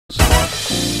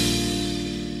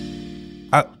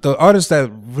the artist that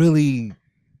really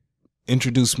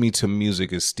introduced me to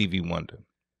music is Stevie Wonder.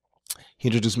 He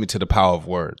introduced me to the power of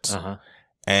words.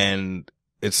 And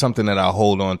it's something that I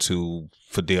hold on to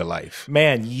for dear life.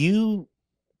 Man, you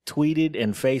tweeted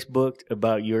and Facebooked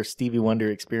about your Stevie Wonder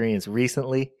experience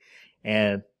recently,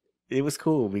 and it was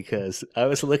cool because I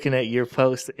was looking at your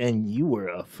post and you were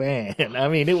a fan. I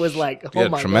mean, it was like, oh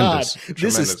my God,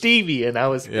 this is Stevie. And I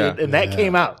was, and that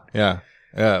came out. Yeah.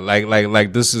 Yeah.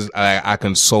 Like this is, I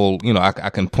can I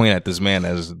can point at this man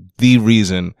as the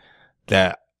reason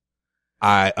that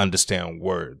I understand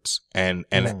words and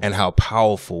how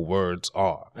powerful words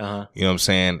are. You know what I'm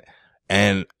saying?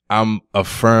 And I'm a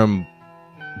firm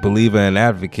believer and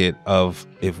advocate of,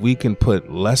 if we can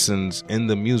put lessons in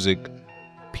the music,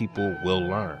 people will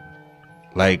learn.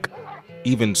 Like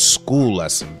even school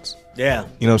lessons. Yeah.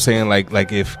 You know what I'm saying?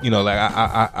 Like if,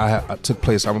 I took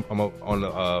place, I'm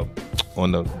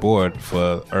on the board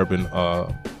for urban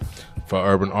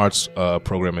arts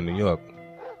program in New York.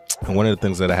 And one of the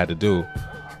things that I had to do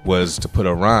was to put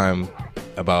a rhyme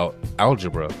about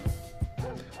algebra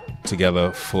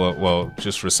together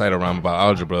just recite a rhyme about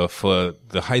algebra for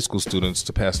the high school students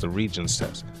to pass the regents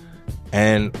test.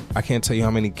 And I can't tell you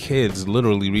how many kids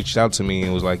literally reached out to me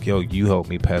and was like, yo, you helped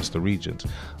me pass the regents.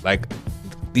 Like,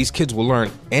 these kids will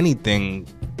learn anything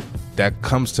that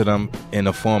comes to them in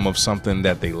the form of something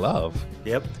that they love.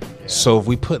 Yep. Yeah. So if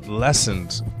we put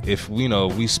lessons, if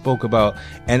we spoke about,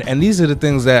 and these are the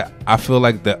things that I feel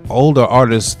like the older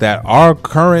artists that are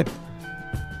current,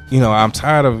 I'm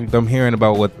tired of them hearing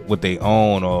about what they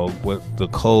own, or what the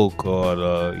coke, or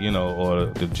or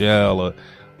the gel, or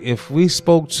if we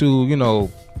spoke to,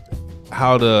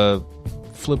 how to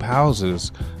flip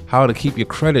houses, how to keep your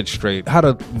credit straight, how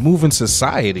to move in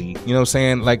society, you know what I'm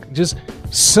saying? Like, just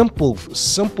simple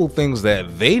things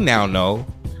that they now know,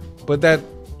 but that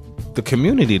the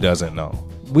community doesn't know.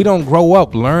 We don't grow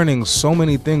up learning so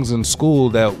many things in school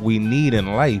that we need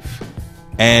in life.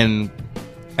 And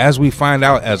as we find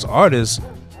out as artists,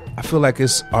 I feel like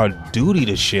it's our duty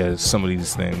to share some of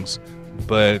these things.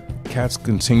 But cats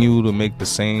continue to make the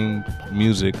same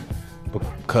music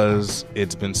because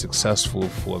it's been successful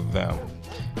for them.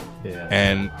 Yeah.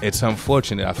 And it's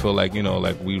unfortunate. I feel like,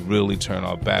 we really turn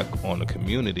our back on the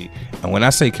community. And when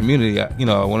I say community,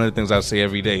 one of the things I say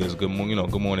every day is good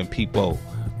morning, people.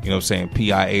 You know what I'm saying?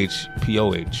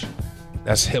 PIHPOH.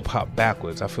 That's hip hop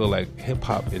backwards. I feel like hip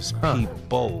hop is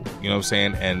people. You know what I'm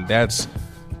saying? And that's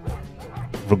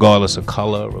regardless of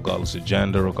color, regardless of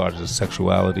gender, regardless of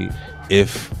sexuality.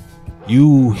 If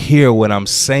you hear what I'm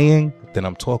saying, then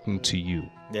I'm talking to you.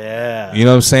 Yeah. You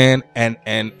know what I'm saying?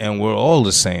 And we're all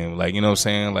the same. Like, you know what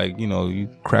I'm saying? Like, you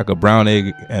crack a brown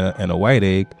egg and a white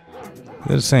egg,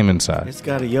 they're the same inside. It's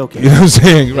got a yolk in it. You know what I'm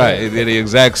saying? Right. They're the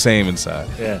exact same inside.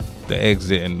 Yeah. The eggs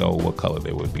didn't know what color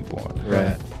they would be born.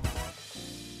 Right.